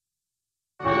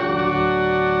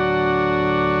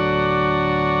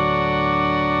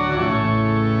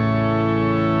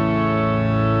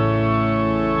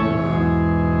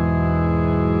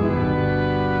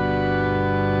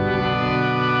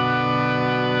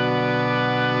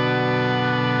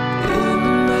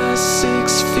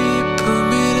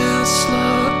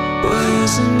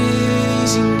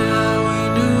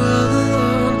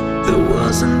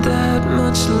wasn't that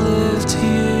much left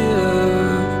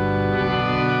here.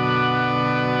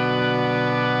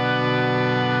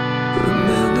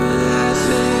 Remember that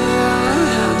day I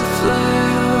had to fly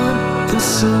home, and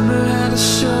summer had a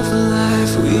shovel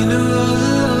life. We knew all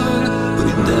along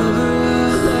we'd never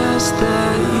outlast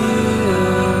that year.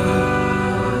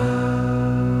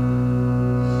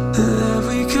 Have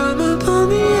we come upon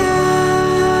the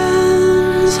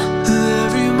end of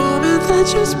every moment that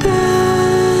you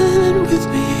spend with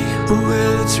me?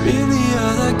 Well, it's really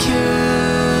all I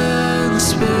can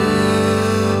spare.